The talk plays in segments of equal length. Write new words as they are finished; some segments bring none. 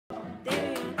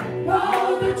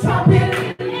Blow the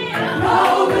trumpet,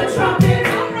 blow the trumpet,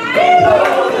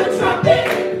 blow the trumpet,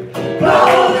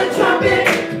 blow the trumpet,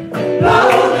 blow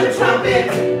the trumpet,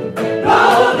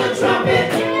 blow the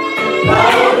trumpet,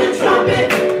 blow the trumpet,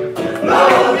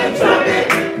 blow the trumpet,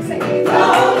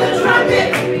 blow the trumpet,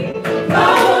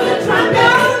 blow the trumpet, blow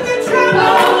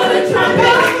the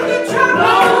trumpet, blow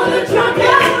the trumpet, blow the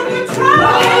trumpet,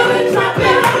 blow the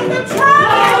trumpet, blow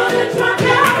the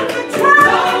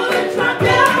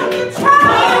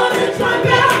trumpet.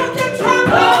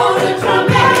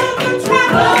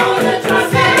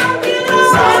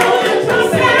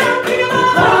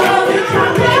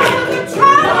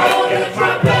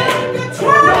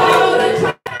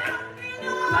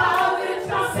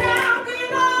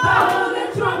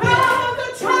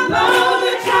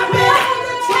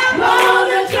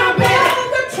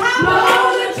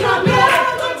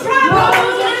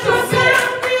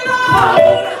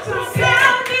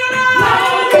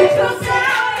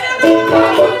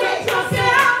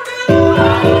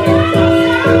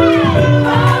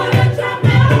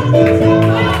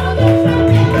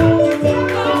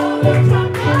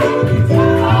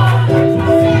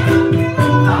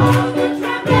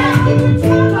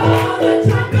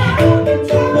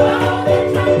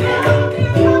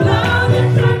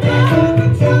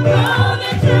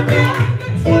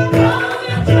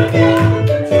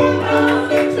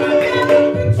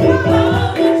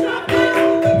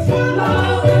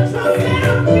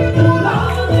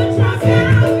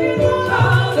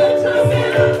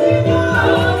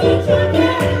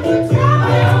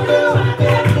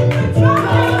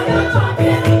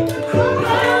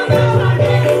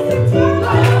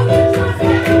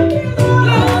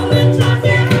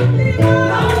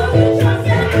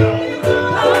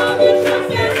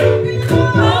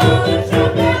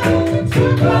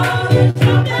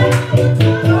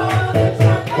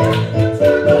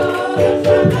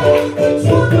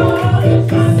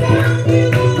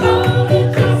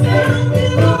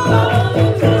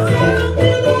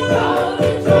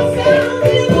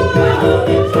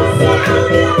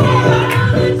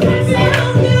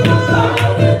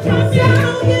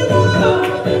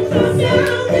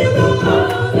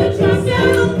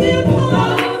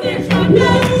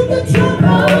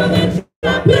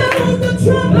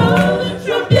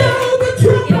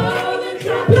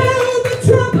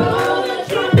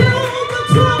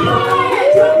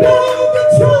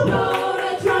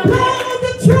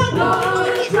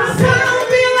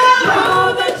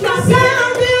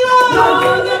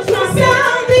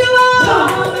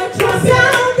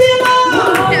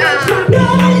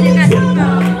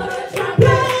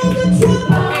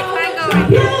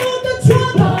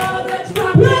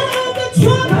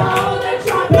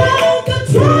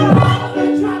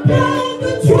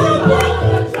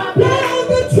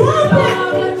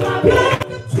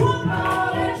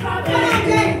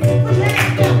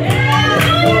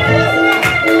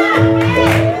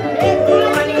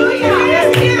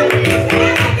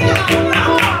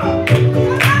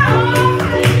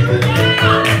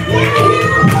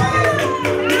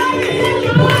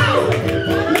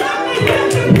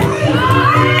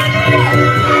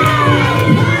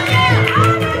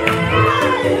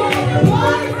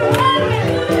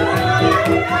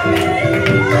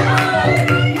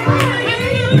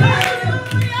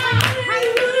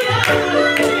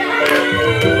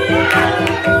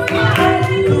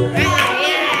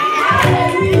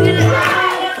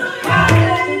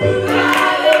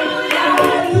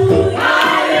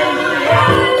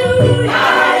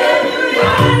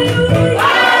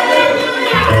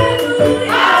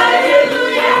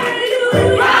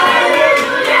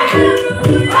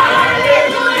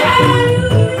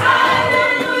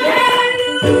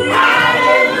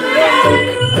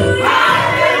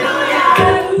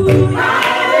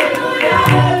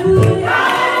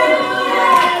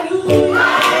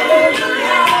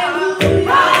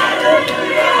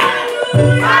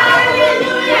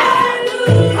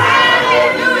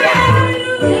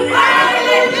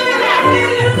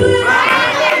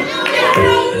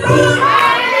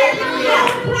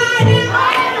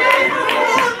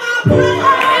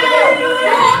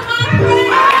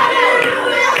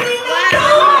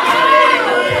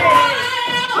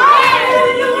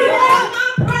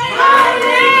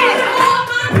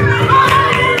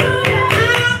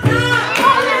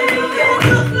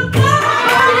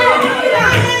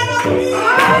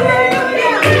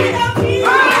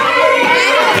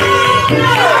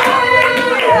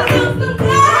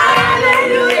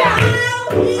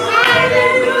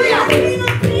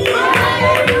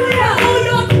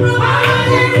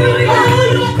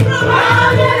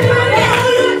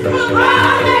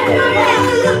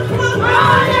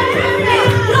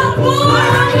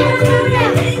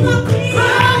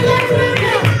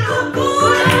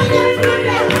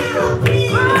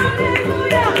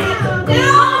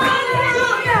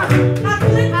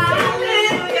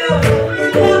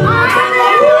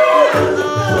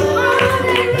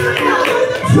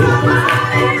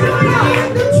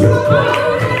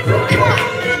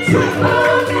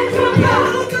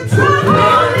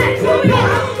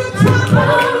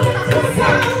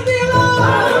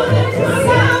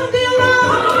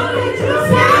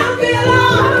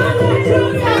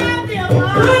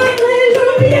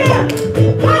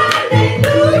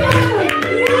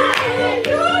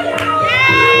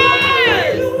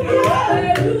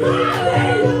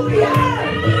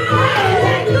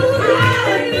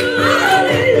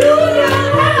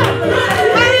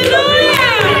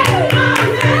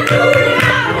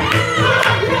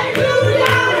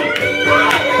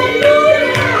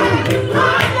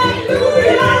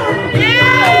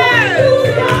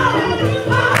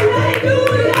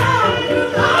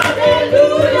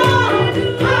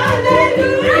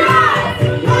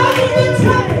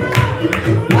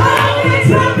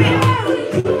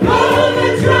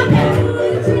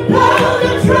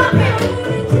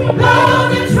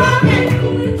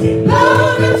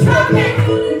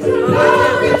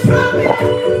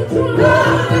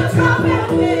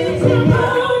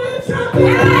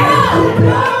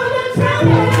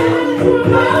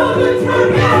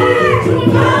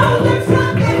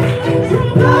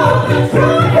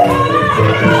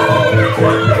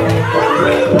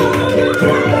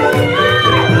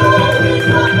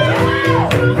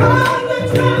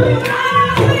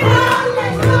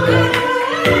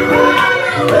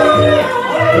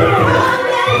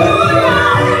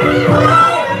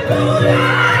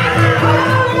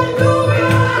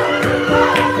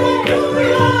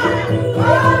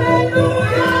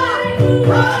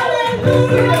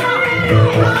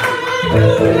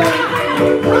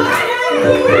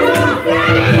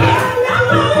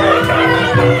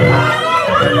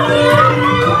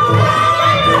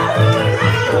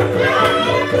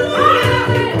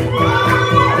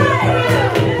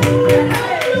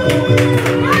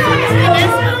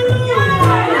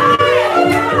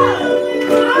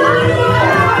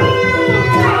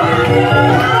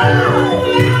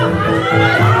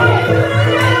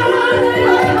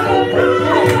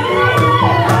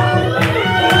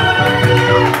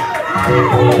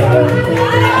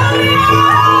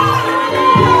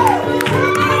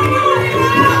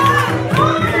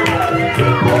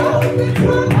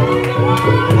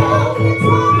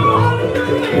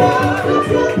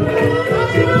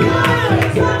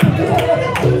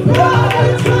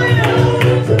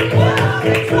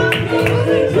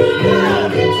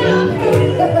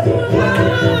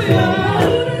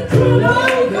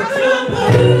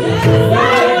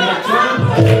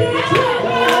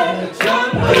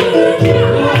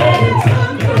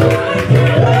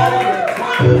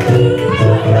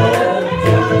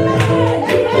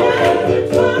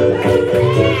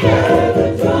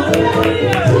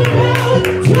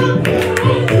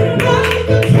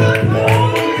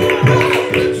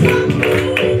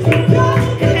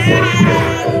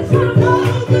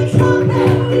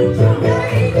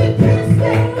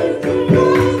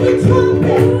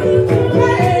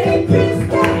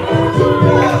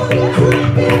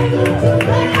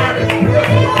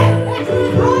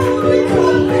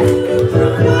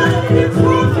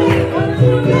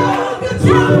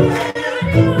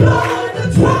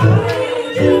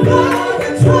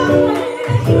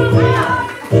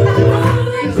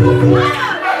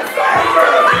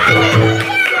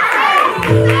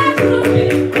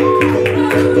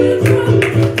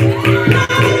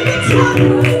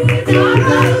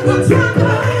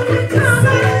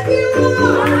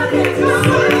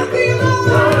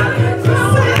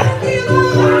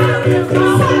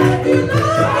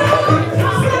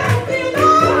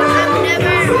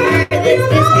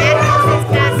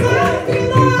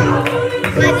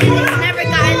 Never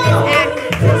gotten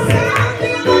this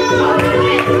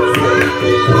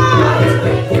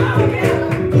active.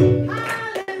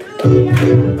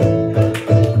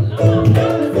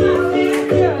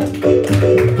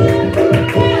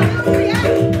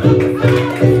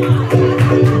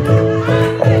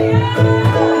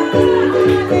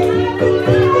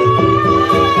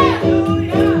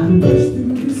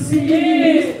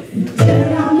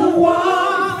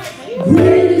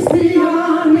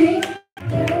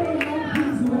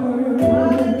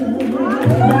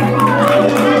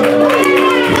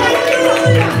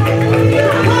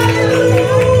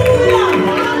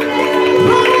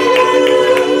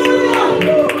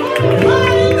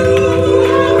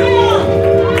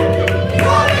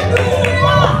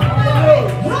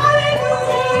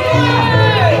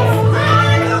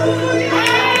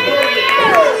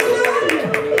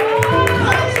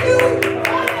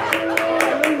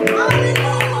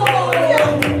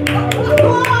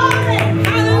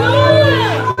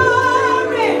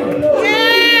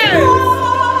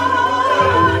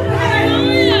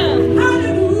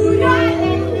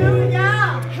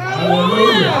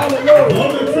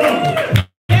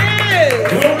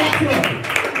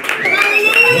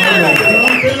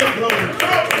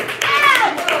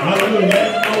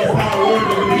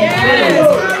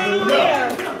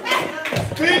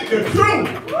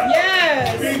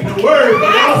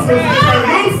 sister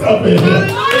turn loose up in here.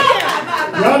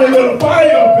 Y'all a little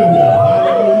fire up in here.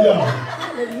 Hallelujah.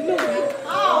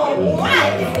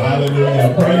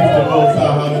 Hallelujah. Praise the Most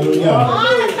High. Hallelujah.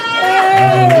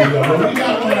 Hallelujah. Well, we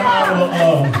got one of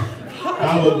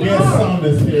our guest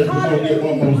songers here. We're going to get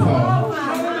one more song.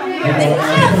 We're going to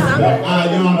ask Sister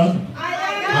Ayana,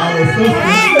 our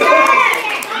sister,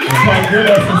 to come give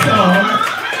us a song.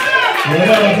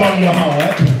 Whatever's on your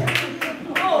heart.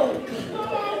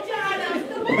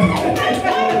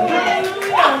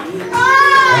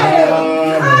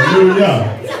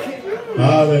 Hallelujah.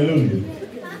 Hallelujah.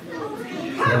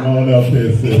 Come on up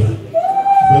here, sis.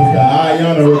 Sister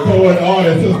Ayana, record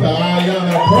artist. Sister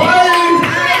Ayana,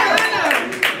 praise.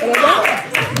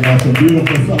 You got some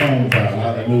beautiful songs out.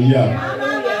 Hallelujah.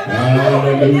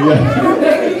 Hallelujah.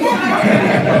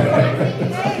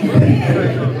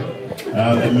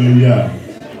 Hallelujah.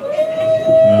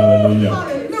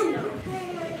 Hallelujah.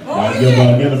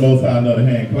 I'll give the Most High another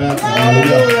hand clap.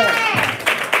 Hallelujah.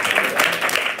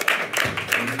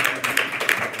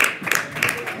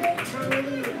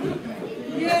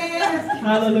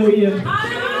 Hallelujah.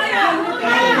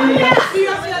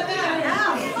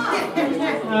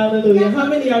 Hallelujah. How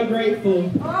many are grateful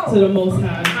to the Most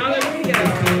High? Hallelujah.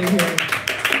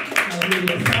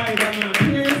 Hallelujah. Sorry about my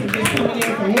appearance. I'm just coming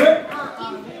in from work,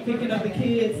 picking up the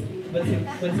kids, but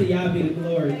to y'all be the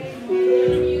glory.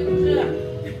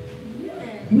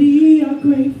 We are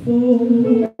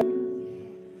grateful,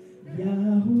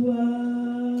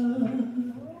 Yahuwah.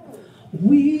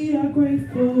 We are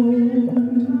grateful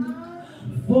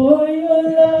for your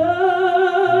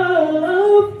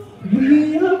love.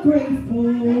 We are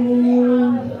grateful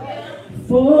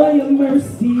for your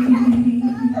mercy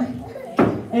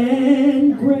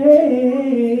and grace.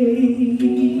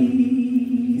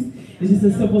 It's just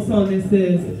a simple song that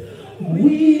says,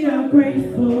 we are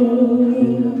grateful,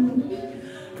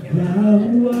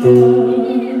 Yahweh.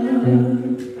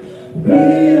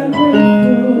 We are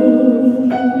grateful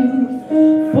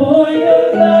for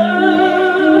your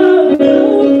love.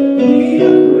 We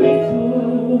are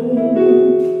grateful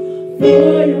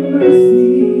for your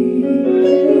mercy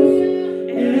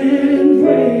and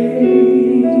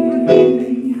grace.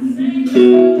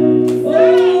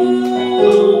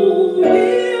 Oh,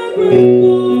 we are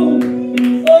grateful.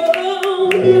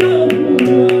 Oh,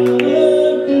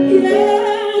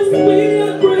 yes, we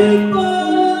are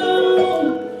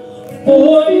grateful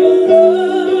for your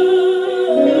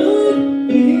love.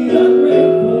 We are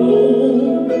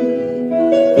grateful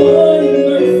for your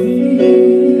mercy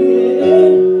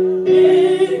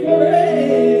and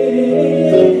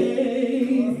grace.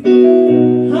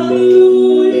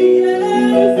 Hallelujah,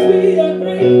 yes, we are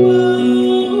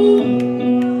grateful.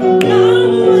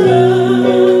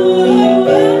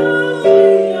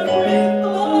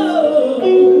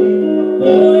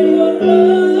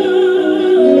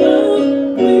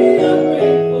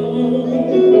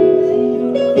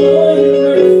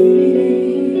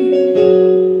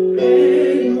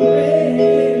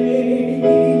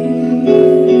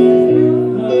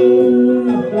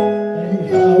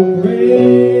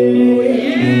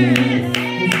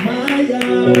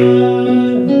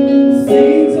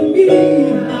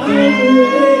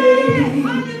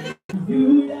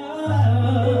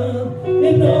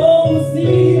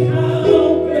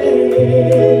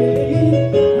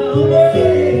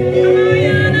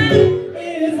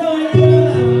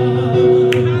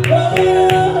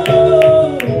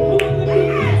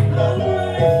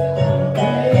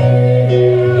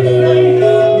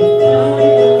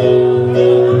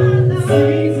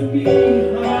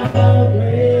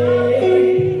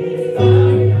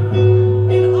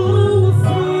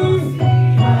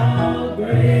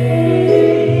 Great.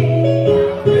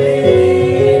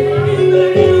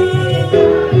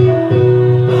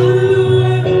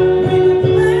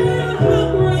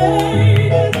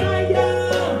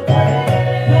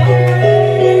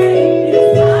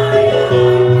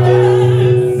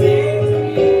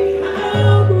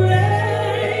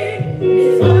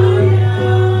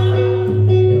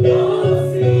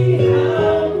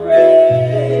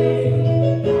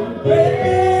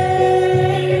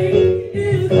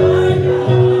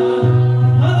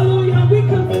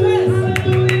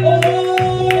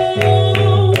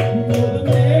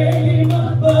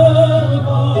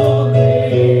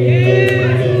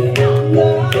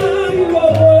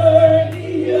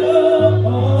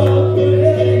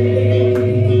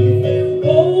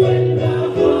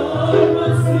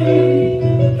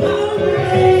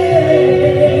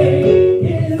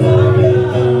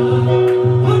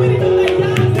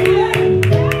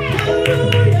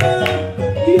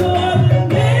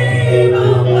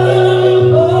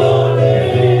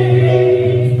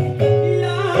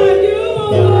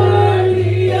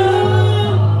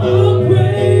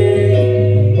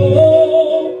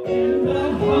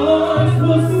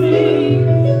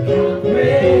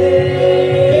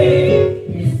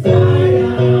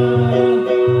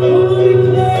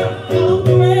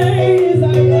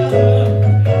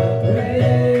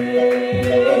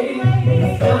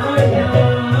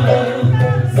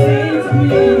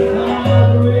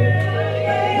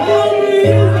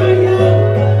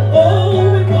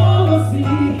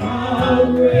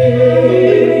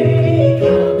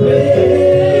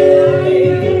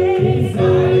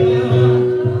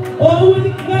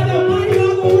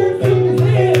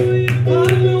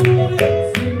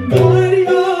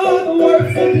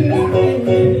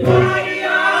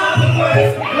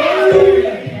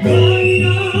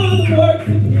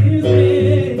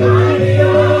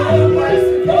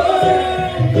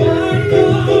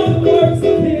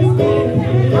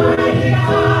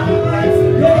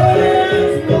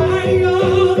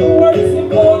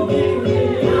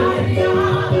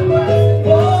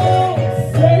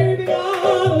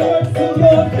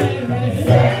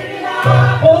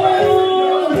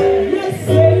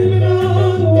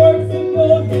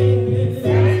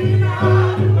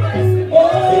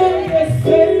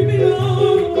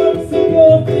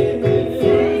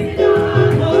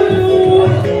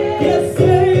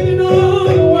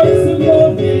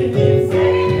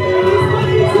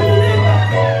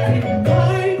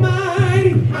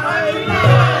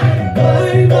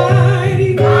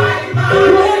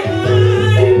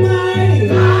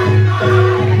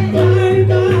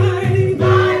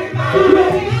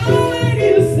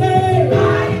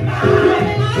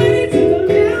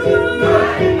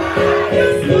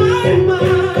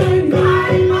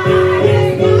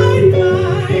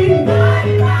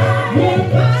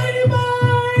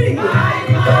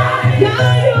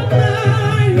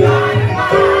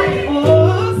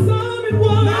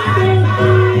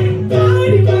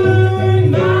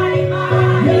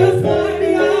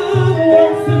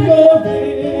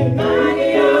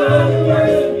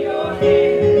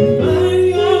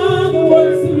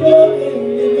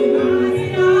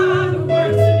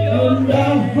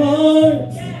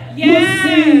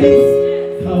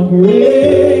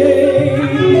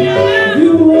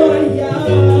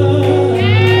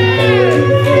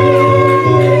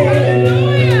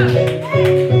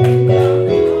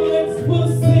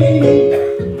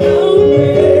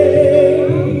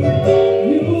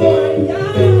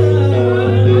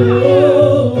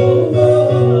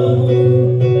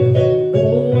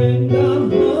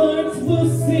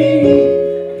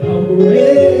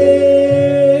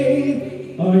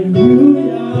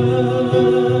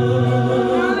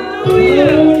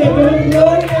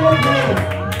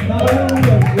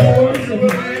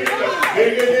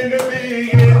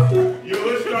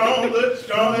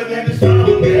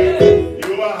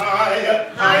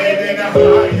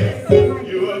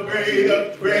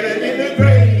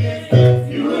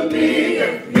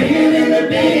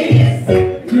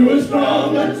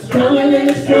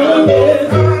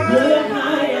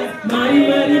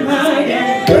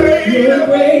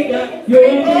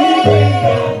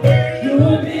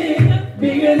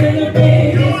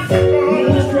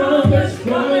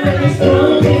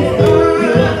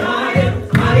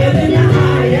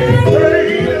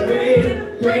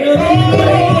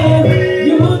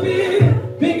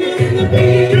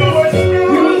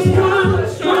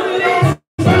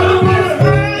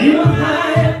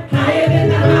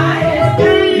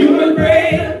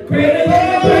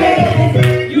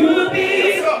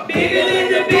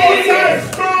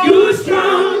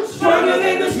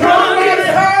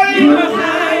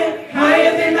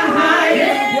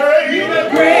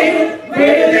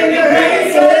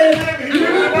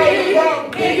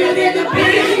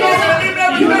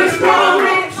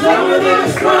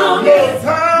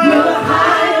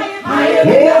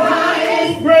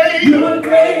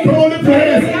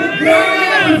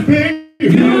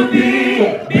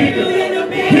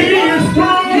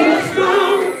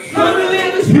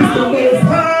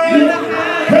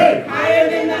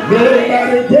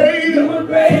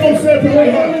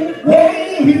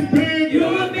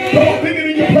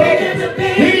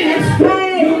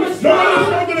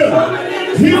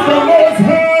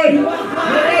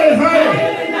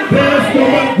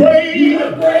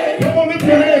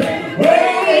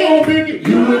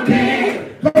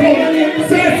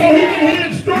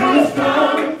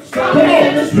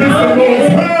 He's the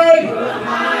most high.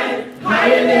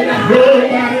 Higher than the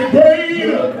Nobody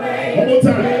greater. One more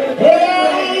time.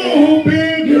 Oh,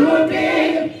 big. You are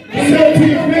big. Say to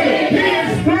your neighbor, he is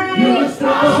strong.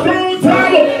 Strong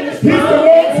tower. He's the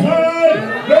most high.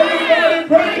 Nobody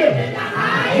greater.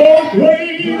 More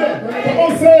greater. Come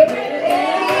on, say it.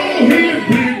 Oh, he is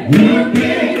big. He is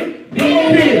big.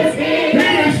 He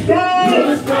is strong.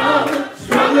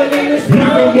 Stronger than the He's the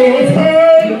most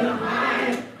high.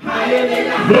 higher than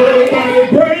the Nobody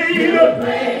greater.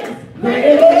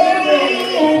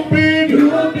 Oh, big.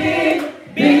 You are big.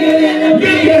 Bigger than the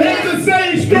Lift your hands and say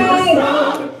strong.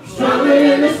 Stronger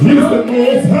than the He's the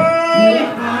most high.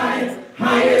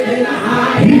 higher than the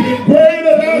high. He's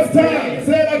greater last time.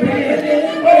 Say it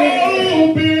again.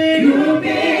 Oh, big. You are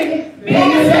big.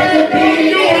 Bigger than the big.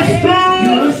 You are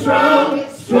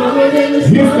strong. Stronger than the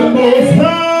He's the most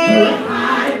high.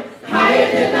 higher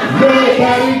than the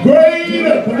Nobody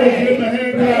greater. Come on, give him a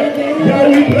hand clap. God,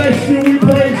 we bless you. We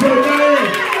praise your name.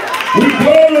 We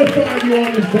glorify you on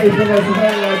this day for us.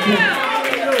 None like you.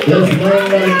 There's none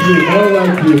like you. None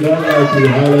like you. None like you.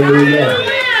 Hallelujah.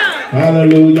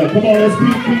 Hallelujah. Come on, let's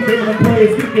keep giving them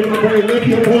praise. Keep giving them praise. Lift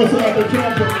your voice out the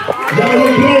trumpet. God, we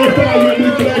glorify you and we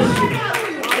bless you.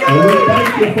 And we thank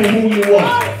you for who you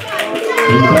are.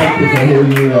 We thank you for who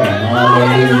you are.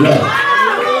 Hallelujah.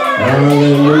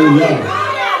 Hallelujah.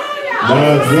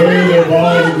 God's worthy of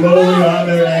all the glory,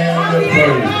 honor, and the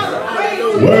praise.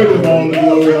 Worthy of all the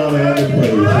glory, honor, and the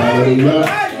praise. Hallelujah.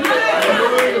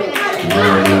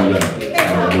 Hallelujah.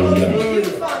 Hallelujah.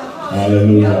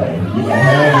 Hallelujah. You can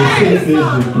have the seats if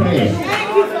you can.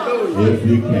 If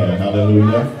you can.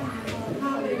 Hallelujah.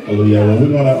 Hallelujah. Well, we're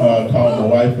going to call my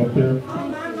wife up here.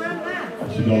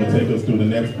 She's going to take us through the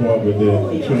next part with the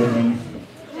children.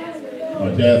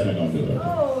 Jasmine going to do it.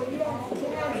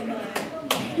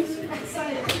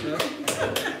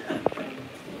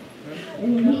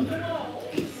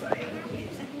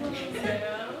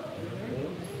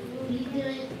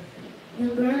 The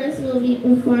grown-ups will be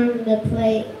performing the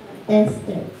play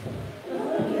Esther.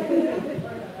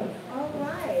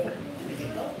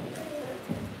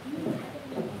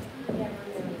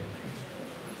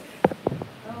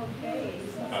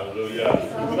 Hallelujah.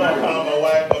 We're going to call my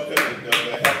wife up here to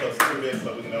help us through this so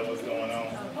we know what's going on.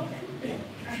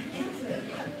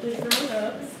 The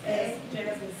grown-ups, as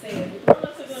Jasmine said, the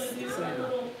grown-ups are going to do a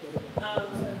little,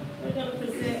 we're going to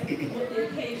present what the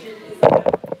occasion is about,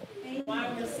 why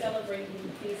we're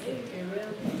celebrating this era.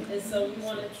 And so we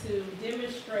wanted to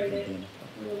demonstrate it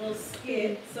with a little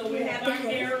skit. So we have our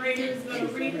narrators going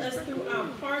to read us through our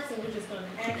parts, and we're just going to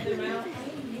act them out.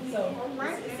 So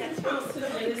it's impromptu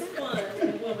and it's fun,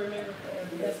 and we'll remember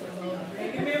forever. That's what's all about.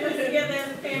 Remember together as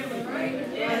a family, right?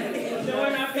 Yes,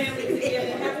 enjoying our family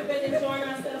together. Haven't been enjoying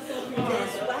ourselves so far.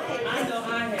 I know I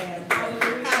have.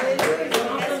 Hallelujah. So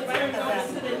I'm going to turn it over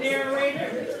to the narrator.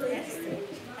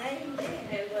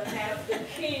 And we'll have the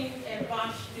King and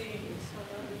Vashti.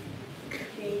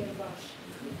 King and Vashti.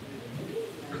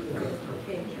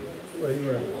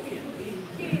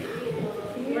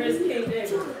 Where's King David?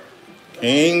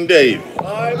 King David.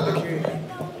 I'm the king.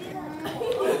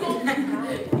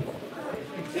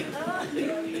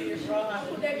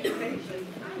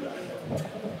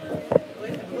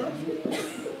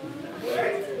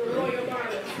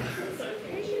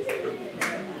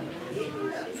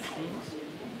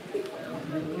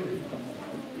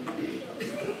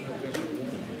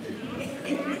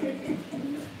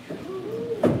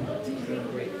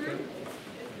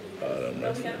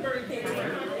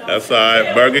 That's all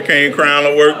right. Burger King crown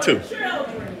will work too.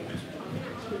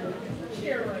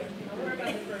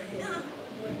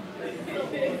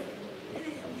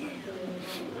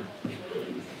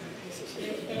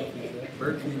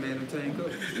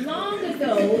 Long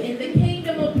ago, in the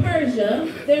kingdom of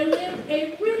Persia, there lived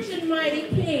a rich and mighty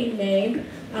king named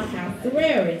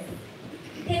Ahasuerus.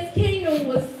 His kingdom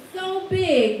was so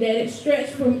big that it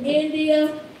stretched from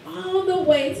India all the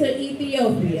way to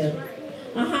Ethiopia.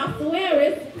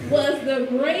 Ahasuerus was the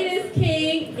greatest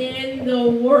king in the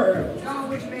world.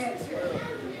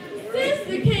 Since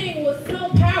the king was so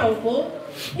powerful,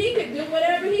 he could do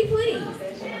whatever he pleased.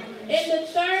 In the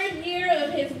 3rd year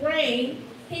of his reign,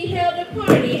 he held a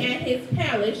party at his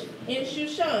palace in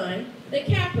Shushan, the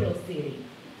capital city.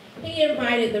 He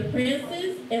invited the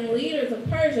princes and leaders of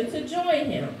Persia to join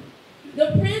him.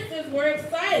 The princes were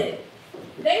excited.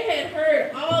 They had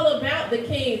heard all about the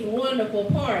king's wonderful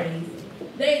parties.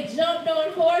 They jumped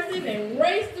on horses and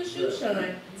raced to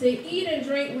Shushan to eat and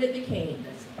drink with the king.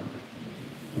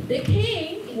 The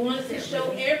king wanted to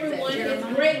show everyone his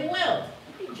great wealth.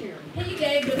 He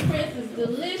gave the princess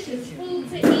delicious food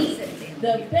to eat,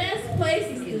 the best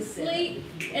places to sleep,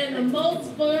 and the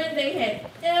most fun they had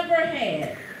ever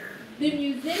had. The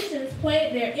musicians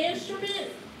played their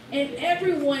instruments, and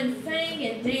everyone sang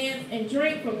and danced and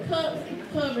drank from cups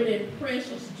covered in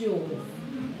precious jewels.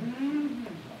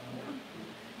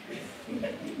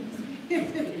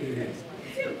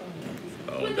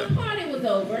 When the party was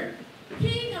over,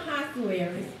 King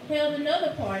Ahasuerus held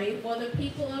another party for the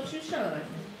people of Shushan.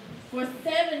 For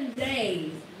 7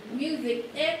 days, music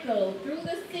echoed through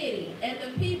the city, and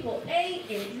the people ate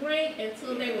and drank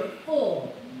until they were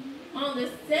full. On the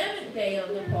 7th day of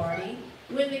the party,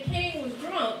 when the king was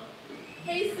drunk,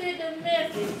 he sent a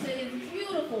message to his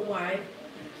beautiful wife,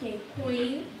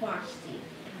 Queen Vashti.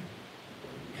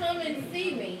 "Come and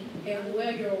see me and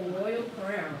wear your royal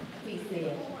crown," he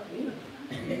said.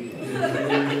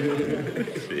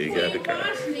 Queen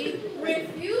Vashti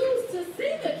refused to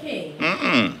see the king.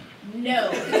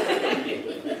 No.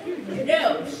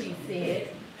 No, she said.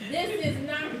 "This is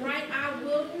not right. I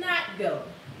will not go."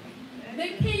 The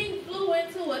king flew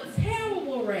into a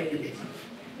terrible rage.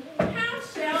 "How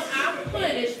shall I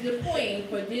punish the queen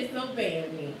for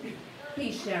disobeying me?"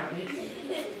 he shouted.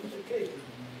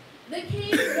 The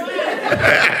king's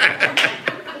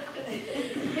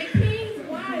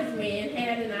wise man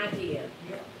had an idea.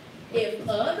 If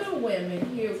other women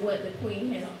hear what the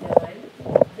queen has done,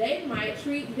 they might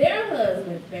treat their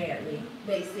husbands badly,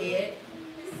 they said.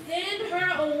 "Send her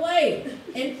away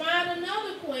and find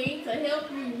another queen to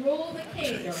help you rule the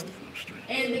kingdom."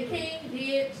 And the king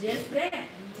did just that.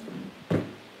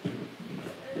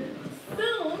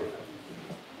 Soon,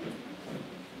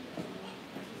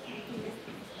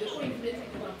 the queen did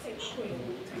take the queen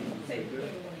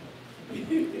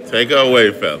away. Take her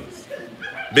away, fellas.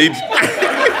 Be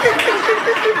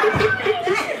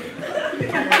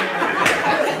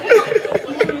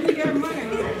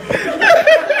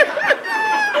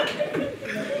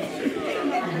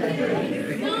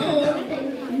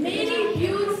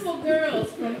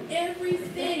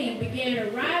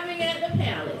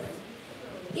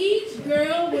Each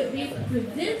girl would be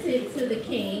presented to the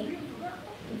king.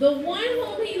 The one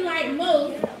whom he liked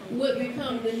most would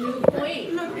become the new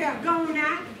queen. Look there, going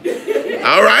out.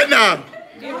 all right now.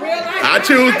 I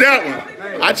choose that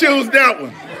one. I choose that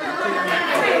one.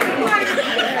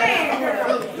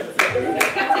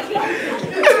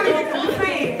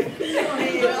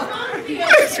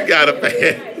 She got a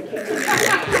fan.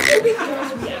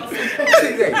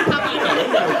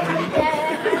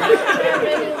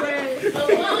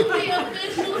 Among the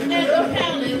officials at the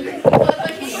palace was a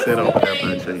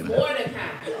Hebrew named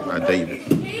Mordecai. David.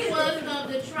 He was of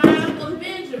the tribe of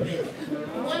Benjamin,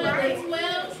 one of the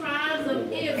 12 tribes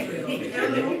of Israel.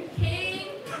 King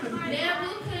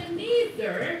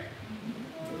Nebuchadnezzar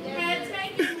had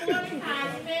taken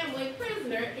Mordecai's family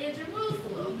prisoner in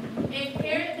Jerusalem and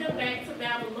carried them back to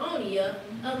Babylonia,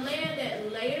 a land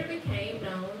that later became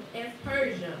known as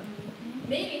Persia.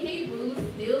 Many Hebrews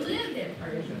still lived in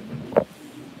Persia.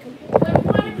 When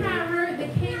Mordecai heard the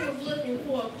king was looking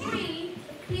for a queen,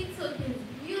 he took his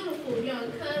beautiful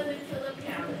young cousin to the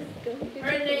palace.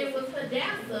 Her name was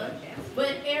Hadassah,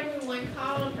 but everyone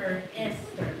called her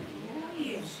Esther.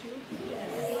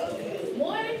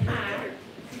 Mordecai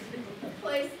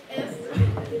placed Esther.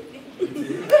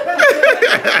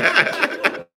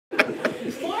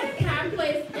 Mordecai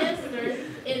placed Esther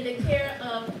in the care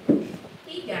of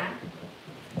Hegai,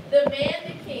 the man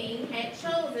the king had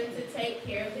chosen to take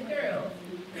care of the girls.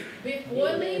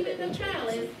 Before leaving the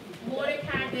palace,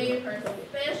 Mordecai gave her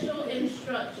special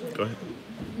instructions. Go ahead.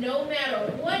 No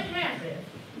matter what happens,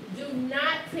 do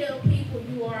not tell people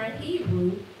you are a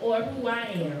Hebrew or who I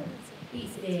am, he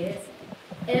said.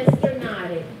 Esther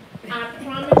nodded. I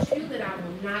promise you that I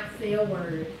will not say a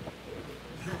word.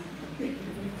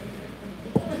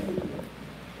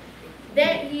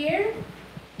 That year,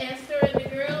 Esther and the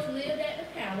girls lived at the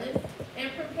palace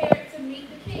and prepared to meet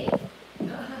the king.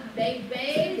 They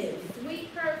bathed in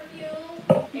sweet perfume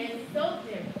and soaked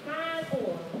in fine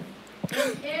oil.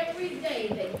 And every day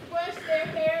they brushed their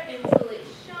hair until it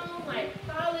shone like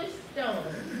polished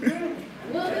stones.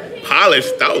 Will the king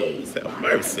Polished stones. Have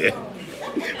mercy.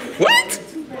 What?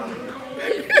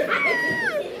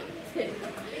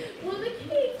 Will the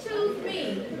king choose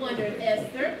me? Wondered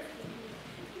Esther.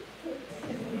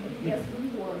 Yes, we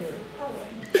wondered.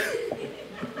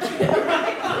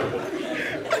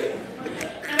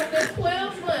 After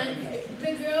 12 months,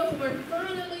 the girls were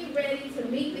finally ready to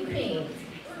meet the king.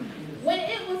 When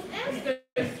it was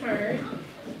Esther's turn,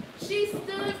 she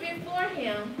stood before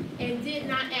him and did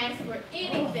not ask for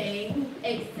anything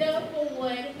except for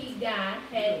what Hegai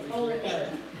had told her.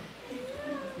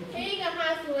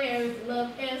 Ahasuerus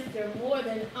loved Esther more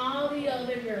than all the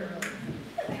other girls.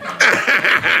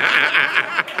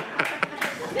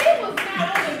 She was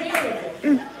not only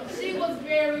beautiful, she was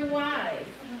very wise.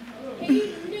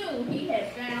 He knew he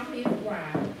had found his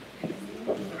bride.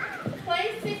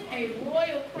 Placing a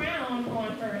royal crown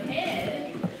on her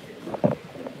head,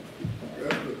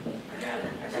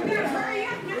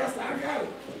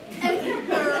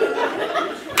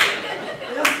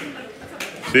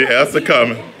 See, Esther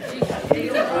coming.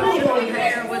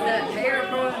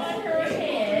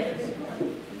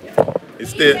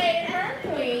 It's he still. made her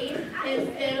queen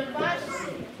instead of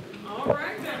Vashti. All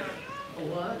right now.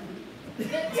 What?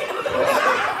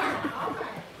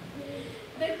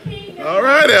 The kingdom. All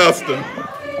right, Esther. All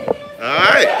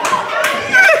right.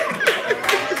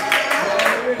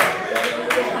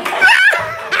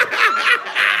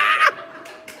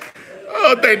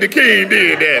 I don't think the king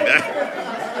did that.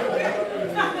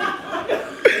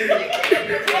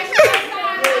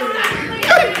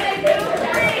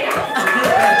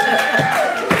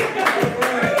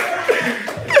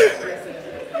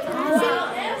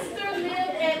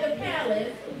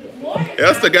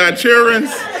 Esther got children.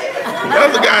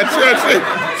 Esther got children.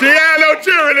 She had no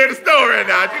children in the story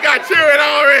now. She got children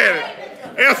already.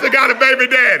 Esther got a baby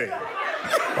daddy.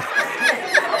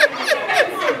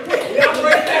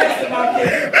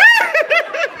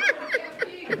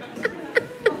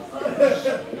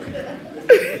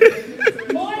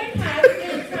 Mordecai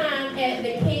spent time at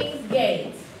the king's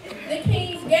gate. The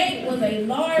king's gate was a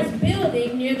large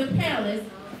building near the palace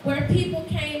where people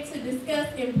came to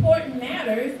discuss important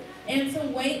matters and to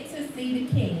wait to see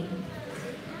the king.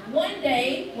 One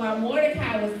day, while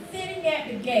Mordecai was sitting at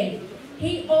the gate,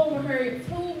 he overheard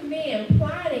two men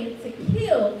plotting to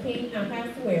kill King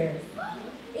Ahasuerus.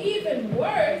 Even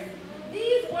worse,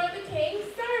 these were the king's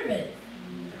servants.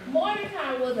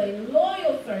 Mordecai was a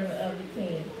loyal servant of the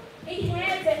king. He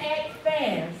had to act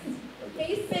fast.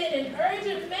 He sent an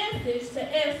urgent message to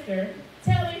Esther,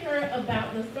 telling her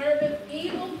about the servant's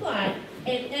evil plot,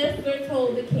 and Esther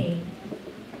told the king.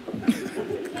 King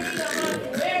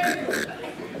Ahasuerus.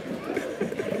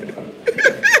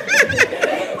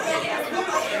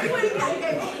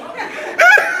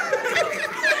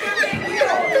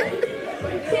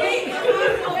 King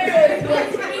Ahasuerus was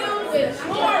filled with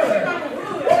horror.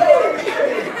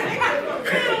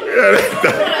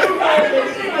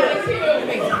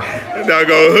 Now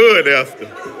go hood, Esther.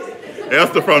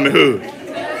 Esther from the hood.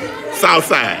 South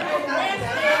side.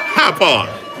 High Park.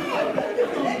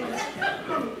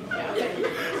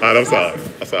 All right, I'm sorry.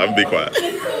 I'm be quiet. The two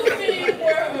men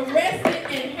were arrested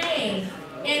and hanged,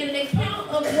 and an account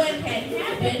of what had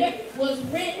happened was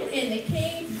written in the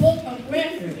king's book of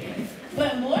records.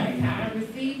 But Mordecai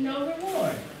received no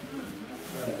reward.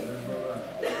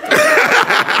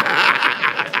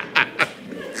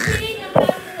 King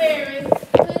Ahasuerus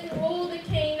couldn't rule the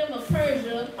kingdom of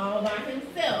Persia all by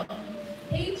himself.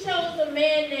 He chose a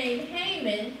man named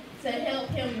Haman to help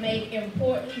him make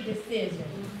important decisions.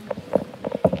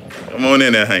 Come on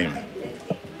in there, Haman.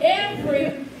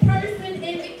 Every person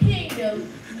in the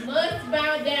kingdom must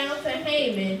bow down to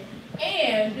Haman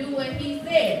and do what he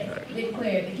says,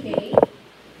 declared the king.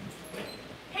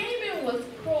 Haman was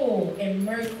cruel and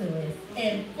merciless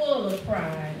and full of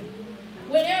pride.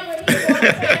 Whenever he walked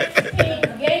past the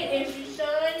king's gate in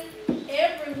Shushan,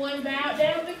 everyone bowed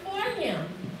down before him.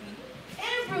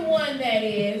 Everyone, that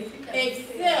is,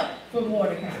 except for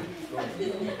Mordecai.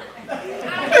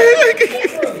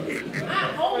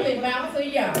 I only bow to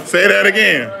Yah. Say that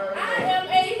again. I am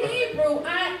a Hebrew.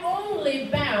 I only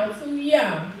bow to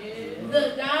Yah,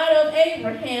 the God of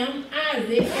Abraham,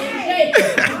 Isaac, and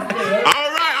Jacob. All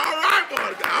right,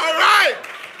 Mordecai. All right.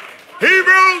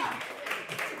 Hebrew.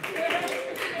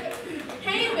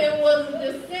 Haman was a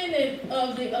descendant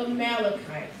of the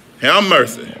Amalekites, Have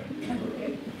mercy.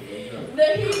 the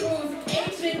Hebrews'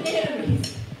 ancient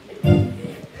enemies.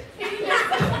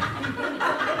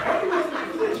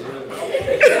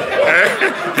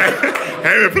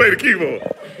 Haman play the keyboard.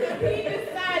 He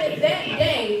decided that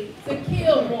day to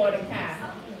kill Mordecai.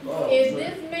 If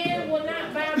this man will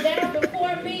not bow down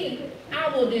before me,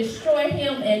 I will destroy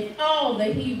him and all the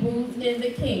Hebrews in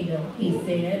the kingdom, he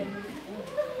said.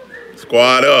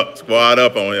 Squad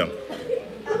up on him.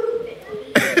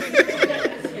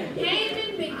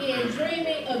 Haman began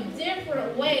dreaming of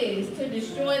different ways to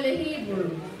destroy the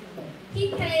Hebrews.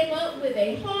 He came up with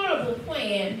a horrible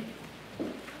plan.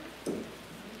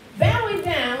 Bowing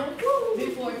down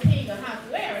before King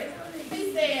Ahasuerus,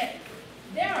 he said,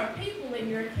 there are people in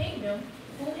your kingdom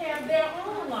who have their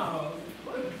own laws.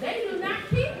 They do not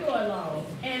keep your laws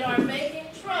and are making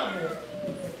trouble.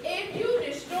 If you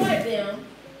destroy them,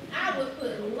 I I would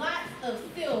put lots of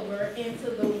silver into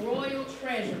the royal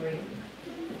treasury.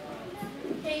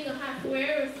 King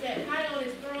Ahasuerus sat high on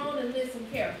his throne and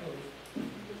listened carefully.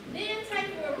 Then,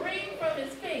 taking a ring from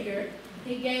his finger,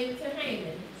 he gave it to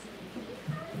Haman.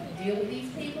 Deal with these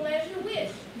people as you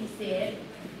wish, he said.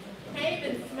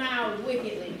 Haman smiled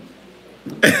wickedly.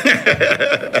 The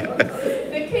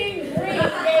king's ring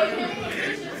gave him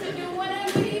permission to do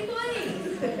whatever he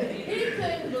pleased. He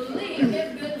couldn't believe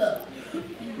his good luck.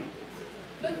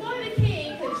 Before the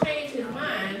king could change his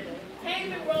mind,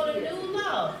 Haman wrote a new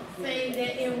law saying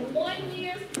that in 1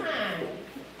 year's time,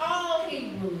 all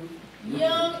Hebrews,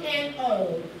 young and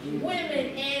old,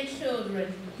 women and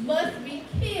children, must be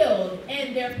killed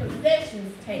and their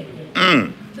possessions taken.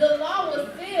 The law was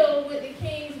sealed with the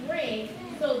king's ring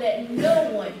so that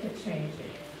no one could change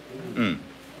it.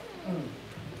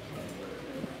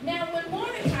 Now, when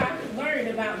Mordecai learned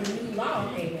about the new law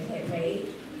Haman had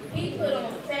made, he put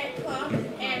on sackcloth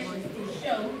and ashes to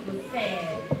show he was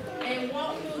sad, and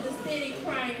walked through the city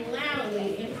crying loudly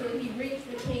until he reached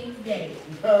the king's gate.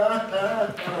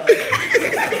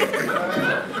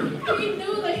 He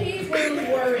knew the Hebrews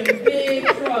were in big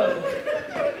trouble.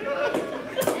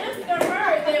 Esther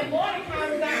heard that Mordecai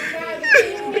was outside the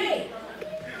king's gate.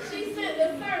 She sent the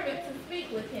servant to speak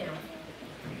with him.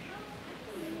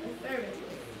 The servant.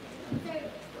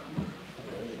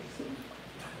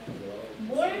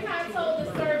 Mordecai told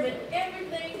the servant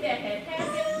everything that had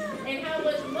happened and how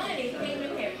much money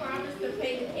Haman had promised to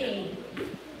pay the king.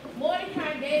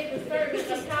 Mordecai gave the servant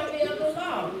a copy of the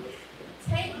law.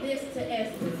 Take this to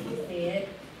Esther, he said.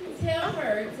 Tell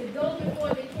her to go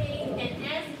before the king and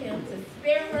ask him to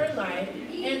spare her life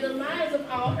and the lives of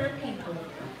all her people.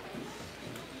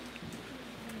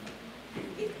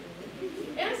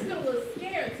 Esther was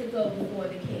scared to go before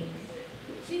the king.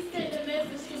 She sent a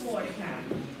message to Mordecai.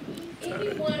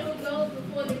 Anyone who goes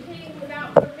before the king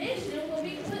without permission will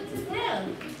be put to death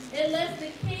unless the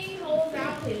king holds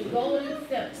out his golden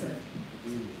scepter.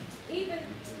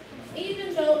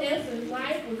 Even though Esther's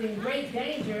life was in great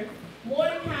danger,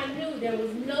 Mordecai knew there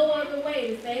was no other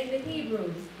way to save the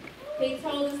Hebrews. He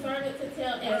told the servant to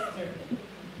tell Esther,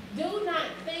 do not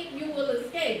think you will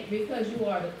escape because you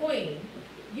are the queen.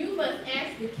 You must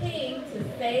ask the king to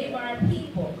save our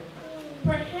people.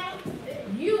 Perhaps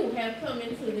you have come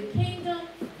into the kingdom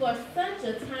for such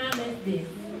a time as this.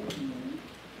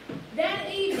 That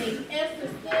evening, Esther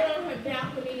stood on her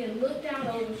balcony and looked out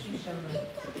over Shushan.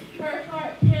 Her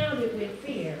heart pounded with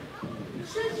fear.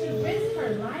 Should she risk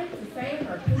her life to save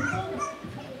her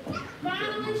people?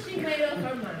 Finally, she made up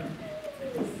her mind.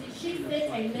 She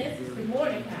sent a message to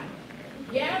Mordecai.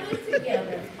 Gather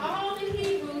together all the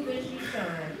Hebrews in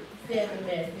Shushan, said the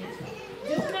message.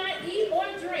 Do not eat or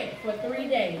drink for 3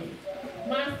 days.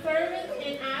 My servants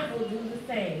and I will do the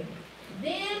same.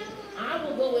 Then I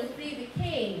will go and see the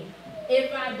king.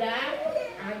 If I die,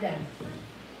 I die.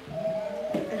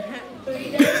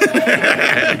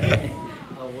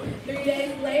 3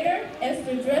 days later,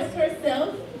 Esther dressed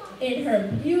herself in her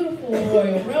beautiful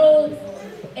royal robes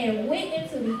and went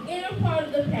into the inner part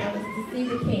of the palace to see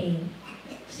the king.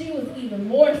 She was even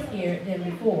more scared than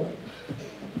before.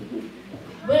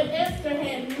 But Esther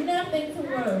had nothing to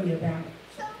worry about.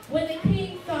 When the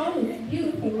king saw his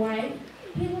beautiful wife,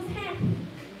 he was happy.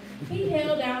 He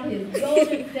held out his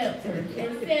golden scepter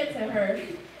and said to her,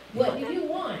 what do you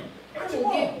want? I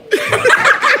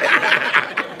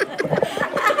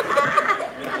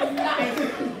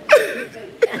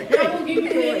will give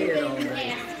you anything you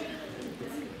ask.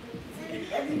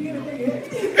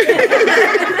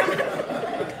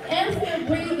 Esther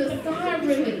breathed a sigh of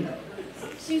relief.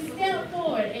 She stepped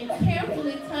forward and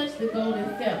carefully touched the golden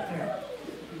scepter.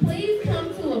 Please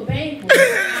come to a banquet I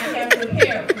have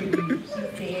prepared for you, she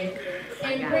said,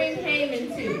 and bring Haman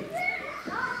too.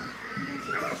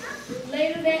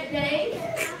 Later that day,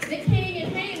 the king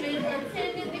and Haman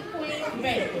attended the queen's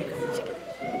banquet.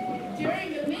 During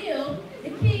the meal, the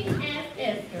king asked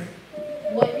Esther,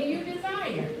 what do you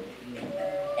desire?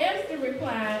 Esther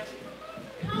replied,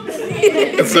 come with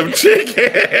Haman. Some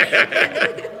chicken.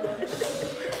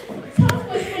 Come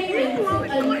with Haman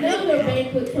to another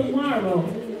banquet tomorrow.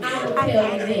 I will tell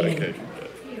you then.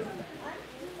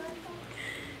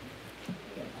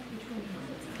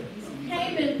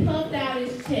 Haman puffed out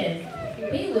his chest.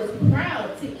 He was proud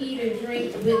to eat and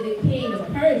drink with the king of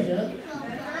Persia.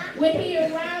 When he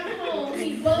arrived home, he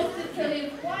boasted to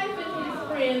his wife and his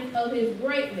friends of his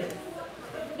greatness.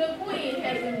 The queen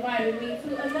has invited me to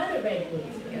another banquet,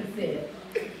 he said.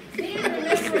 Then,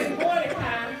 remembering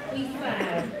Mordecai, he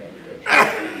sighed.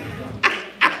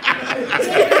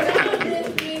 None of this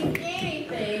means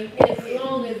anything as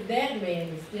long as that man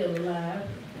is still alive.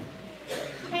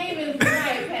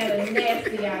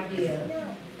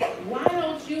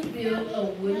 build a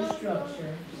wooden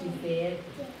structure, she said.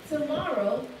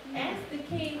 Tomorrow, ask the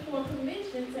king for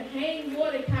permission to hang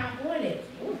Mordecai on it.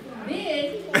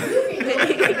 Then you can go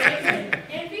together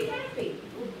and be happy.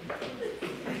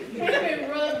 Haman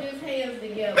rubbed his hands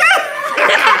together.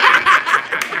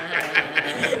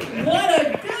 What a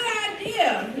good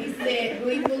idea, he said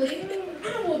gleefully.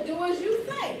 I will do as you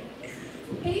say.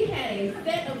 He had a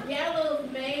set of gallows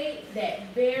made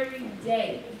that very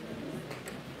day.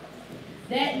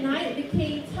 That night, the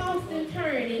king tossed and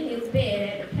turned in his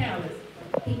bed at the palace.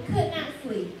 He could not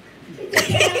sleep. To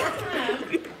pass time,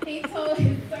 he told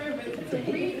his servants to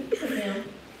read to him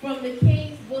from the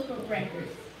king's book of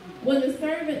records. When the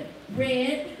servant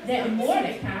read that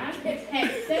Mordecai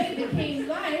had saved the king's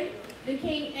life, the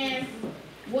king asked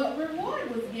what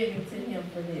reward was given to him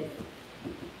for this.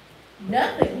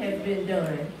 Nothing has been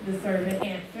done, the servant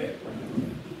answered.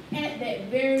 At that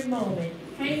very moment,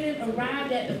 Haman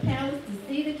arrived at the palace to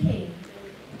see the king.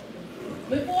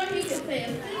 Before he could say a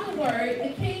single word, the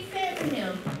king said to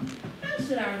him, "How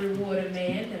should I reward a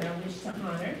man that I wish to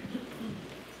honor?"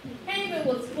 Haman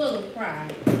was full of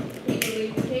pride. He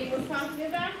believed the king was talking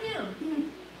about him.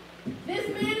 "This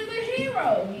man is a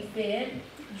hero," he said.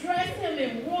 "Dress him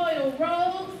in royal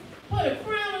robes, put a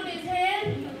crown on his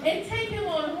head, and take him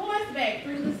on horseback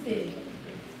through the city."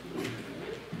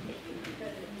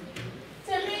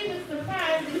 To Haman's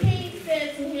surprise, the king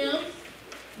said to him,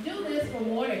 "Do this for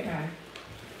Mordecai."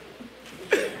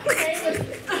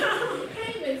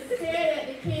 Haman stared at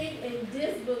the king in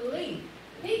disbelief.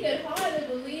 He could hardly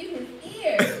believe his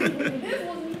ears. This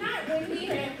was not what he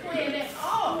had planned at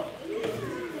all.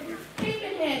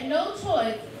 Haman had no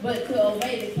choice but to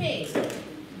obey the king.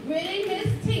 Gritting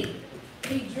his teeth,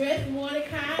 he dressed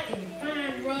Mordecai in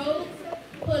fine robes,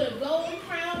 put a gold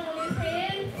crown on his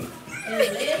head, and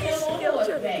led him on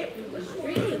horseback through the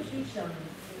streets of Shushan.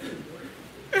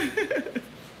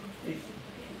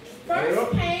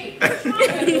 First came the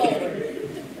trumpet blowers,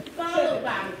 followed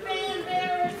by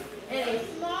fanbearers and a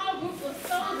small group of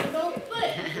soldiers on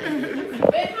foot.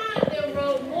 Behind them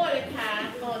rode Mordecai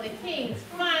on the king's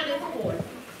finest horse.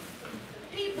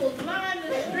 People lined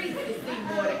the streets to see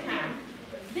Mordecai.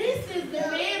 "This is the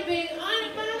man being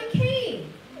honored by the king."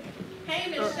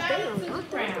 Haman shouted to the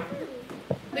crowd.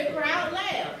 The crowd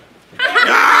laughed.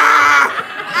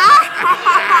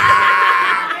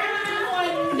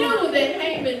 Everyone knew that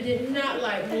Haman did not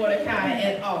like Mordecai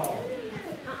at all.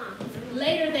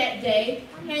 Later that day,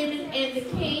 Haman and the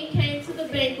king came to the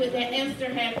banquet that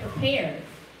Esther had prepared.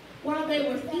 While they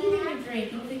were eating and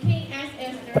drinking, the king asked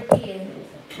Esther again,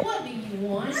 "What do you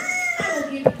want? I will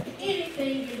give you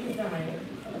anything you desire."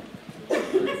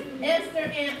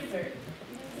 Esther answered,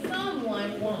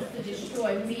 "Someone wants to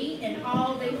destroy me and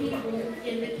all the Hebrews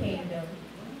in the kingdom.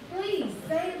 Please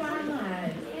save our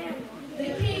lives." The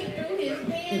king threw his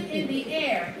hand in the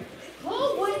air. "Who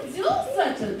would do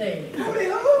such a thing?"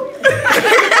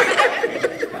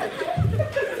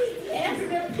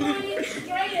 Esther pointed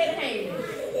straight at Haman.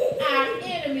 "Our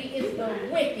enemy is the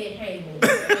wicked Haman."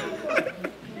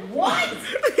 "What?"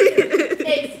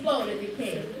 exploded the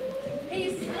king. He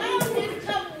slammed his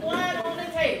cup of wine on the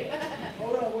table.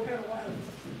 Hold on, what kind of wine?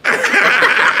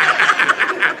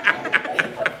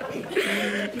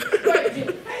 Grape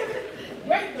juice.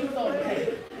 Grape juice on the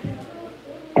table.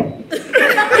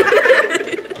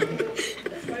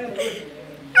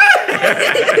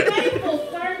 Faithful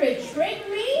servant tricked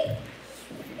me.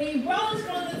 He rose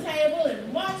from the table and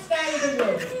marched out of the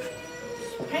room.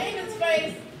 Haman's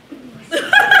face.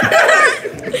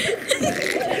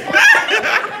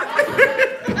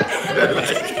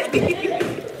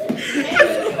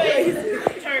 Haman's face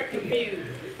turned confused.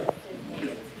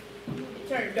 It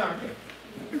turned darker.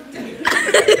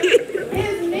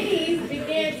 His knees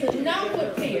began to knock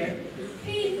with fear.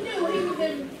 He knew he was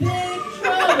in big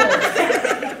trouble.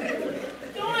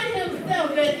 Throwing himself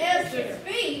at Esther's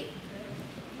feet,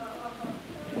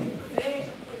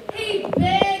 he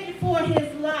begged for his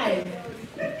life.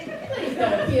 "Please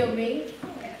don't kill me,"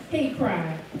 he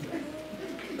cried.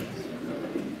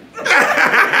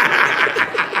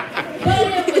 But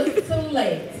it was too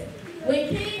late. When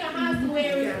King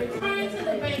Ahasuerus returned to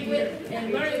the banquet and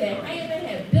learned that Haman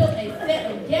had built a set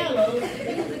of gallows to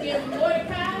use against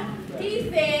Mordecai, he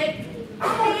said,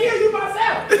 I'm gonna kill you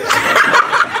myself.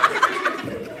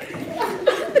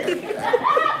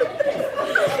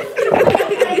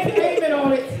 Haman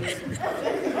on it.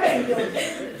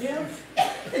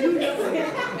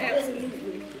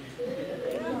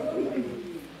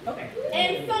 Okay.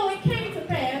 And so it came to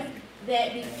pass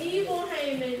that the evil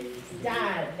Haman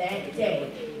died that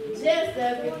day, just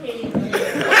as the king.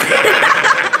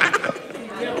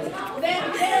 That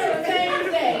very same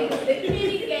day,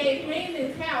 gave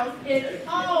Haman's house and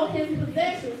all his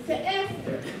possessions to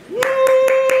Esther.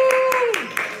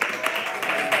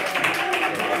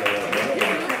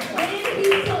 Then he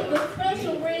took the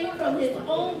special ring from his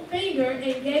own finger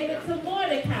and gave it to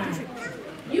Mordecai.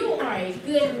 You are a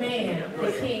good man,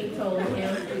 the king told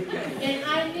him, and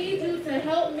I need you to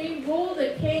help me rule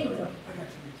the kingdom.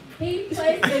 He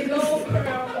placed a gold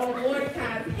crown on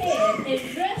Mordecai's head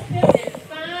and dressed him in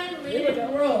fine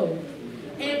linen robes.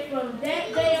 And from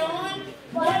that day on,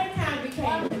 Mordecai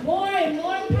became more and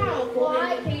more powerful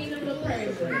in the kingdom of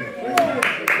Persia.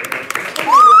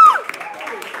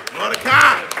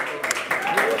 Mordecai!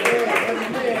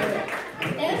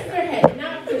 Esther had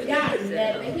not forgotten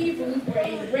that the Hebrews were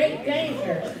in great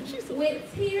danger.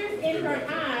 With tears in her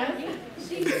eyes,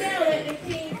 she fell at the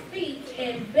king's feet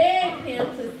and begged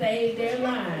him to save their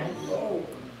lives.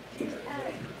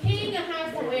 King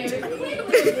Ahasuerus quickly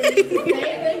agreed to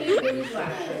save the Hebrews'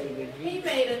 lives. He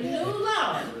made a new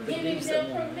law giving them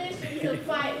permission to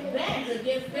fight back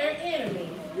against their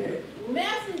enemies.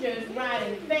 Messengers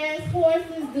riding fast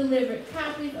horses delivered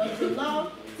copies of the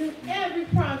law to every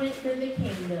province in the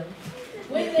kingdom.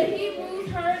 When the Hebrews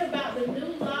heard about the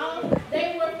new law,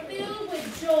 they were filled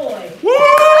with joy.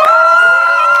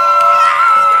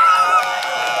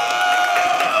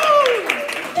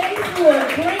 They threw a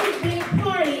great big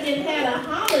party and had a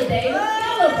holiday to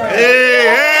celebrate. Hey,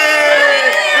 hey,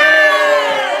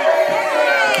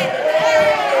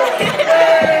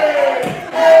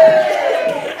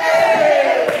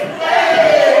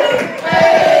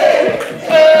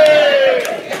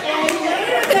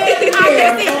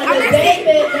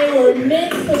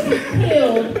 meant to be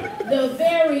killed, the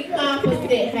very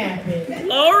opposite happened.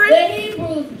 The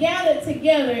Hebrews gathered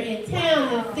together in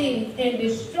towns and cities and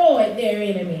destroyed their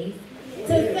enemies.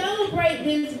 To celebrate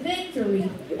this victory,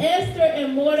 Esther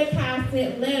and Mordecai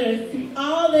sent letters to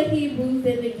all the Hebrews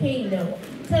in the kingdom,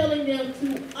 telling them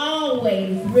to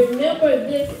always remember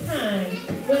this time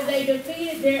when they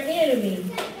defeated their enemies.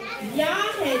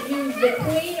 Yah had used the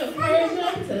queen of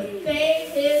Persia to save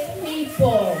his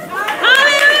people.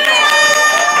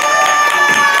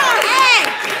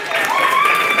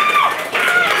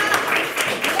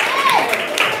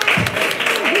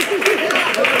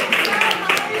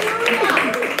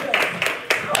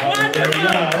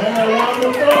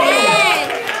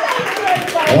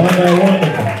 Wonderful.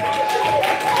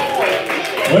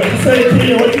 What you say,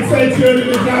 kid? What you say, children?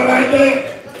 Did y'all like that?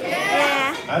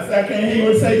 Yeah. I said I can't hear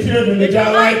you say, children. Did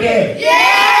y'all like that?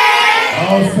 Yeah.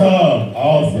 Awesome.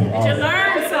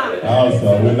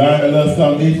 Awesome. We learned a little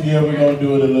something each year. We're going to do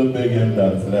it a little bigger and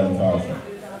better. So that was awesome.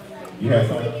 You have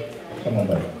something? Come on,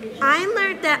 baby. I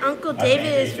learned that Uncle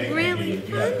David is really You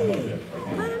gotta come up here.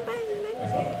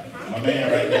 My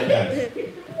man right there got it.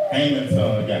 Haman's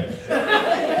son got it.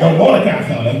 No, Mordecai's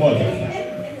son. That's Mordecai's son.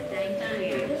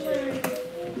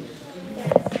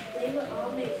 They would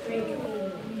all make great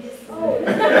queens.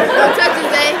 What's that to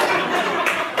say?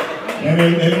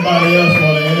 Anybody else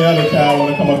any other child want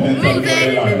to come up and tell me what they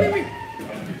learned?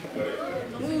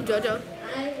 Ooh, Jojo.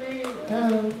 I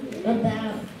learned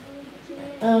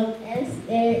about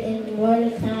Esther and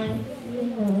Mordecai. You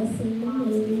know, I've seen the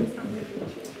movies.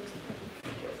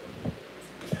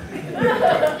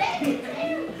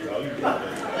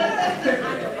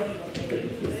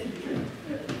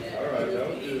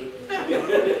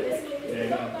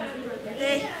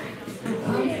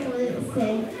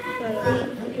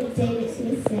 Uncle David should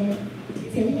have said to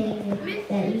Haman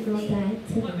that you're going to die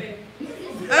today.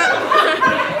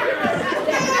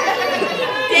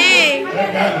 Dang. That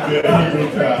got to be a Hebrew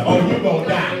child. Oh, you're going to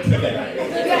die today.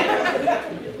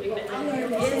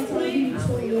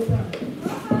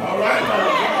 All right.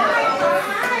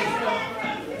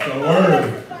 It's a word.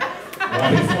 Why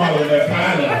he swallowed that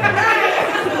pineapple?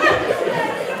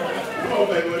 Come on,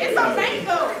 baby. It's a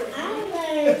mango. I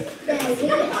learned that we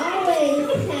always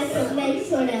have to make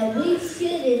sure that we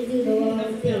shouldn't do the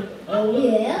wrong thing, or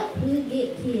we'll get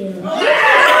killed.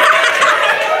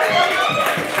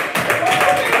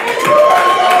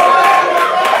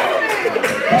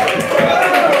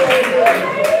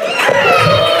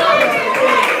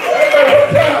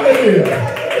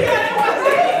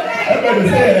 Everybody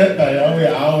say that thing. I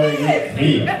always get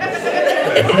killed.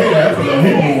 Say that for the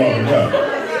Hebrew woman.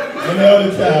 Any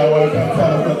other child want to come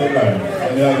tell us what they learned?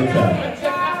 Any other child?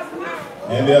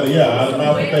 Any other, yeah, out of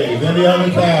mouth of babies. Any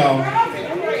other child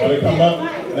want to come up?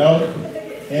 No?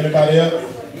 Anybody else?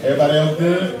 Everybody else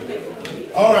good?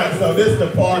 All right, so this is the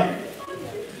part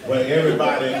where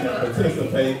everybody can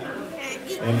participate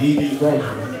and eat these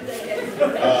groceries.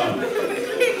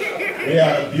 We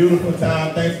had a beautiful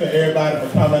time. Thanks for everybody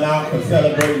for coming out, for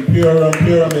celebrating Purim.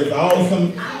 Purim is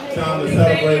awesome. Time to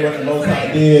celebrate what the Most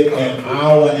High did in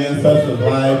our ancestors'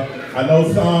 life. I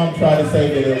know some try to say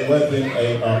that it wasn't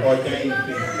a ordained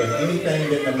thing, but anything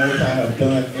that the Most High has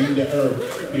done in the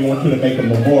earth, He wants you to make a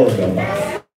memorial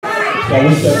about it. So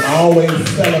we should always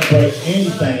celebrate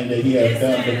anything that He has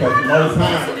done, because the Most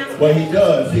High, what He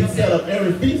does, He set up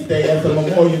every feast day as a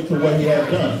memorial to what He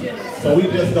has done. So we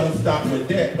just don't stop with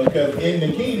that, because in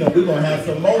the kingdom we're going to have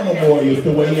some more memorials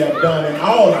to what He has done in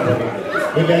all of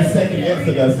it with that second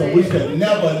Exodus. So we should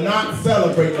never not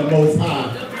celebrate the Most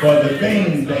High for the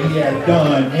things that He has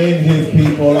done in His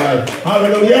people's life.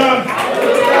 Hallelujah!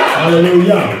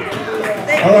 Hallelujah!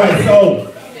 All right,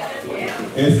 so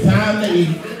it's time to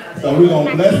eat. So we're going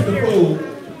to bless the food.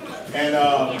 And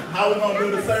how we going to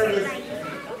do the service?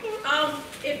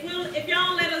 If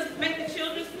y'all let us make the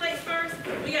children's plate first,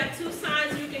 we got two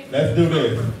sides you can. Let's do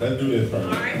this. Let's do this first.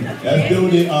 All right. Let's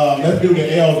do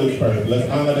the elders first. Let's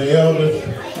honor the elders.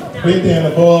 50 and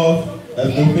above.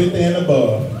 Let's do 50 and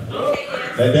above. Okay,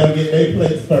 yes. Let them get their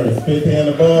plates first. 50 and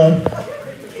above.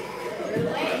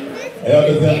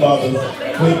 Elders and mothers.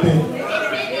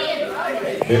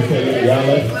 50. Y'all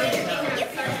let.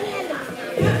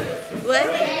 What?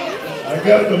 I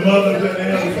got the mothers and the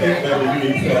elders say that you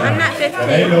need. I'm not 50.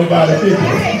 And ain't nobody 50.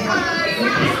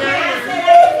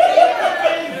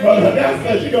 Well, that's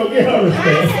how she gonna get her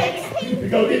respect. She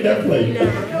gonna get that plate.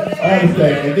 I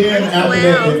understand. And then after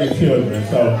that, then the children.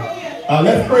 So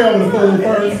let's pray over the food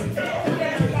first.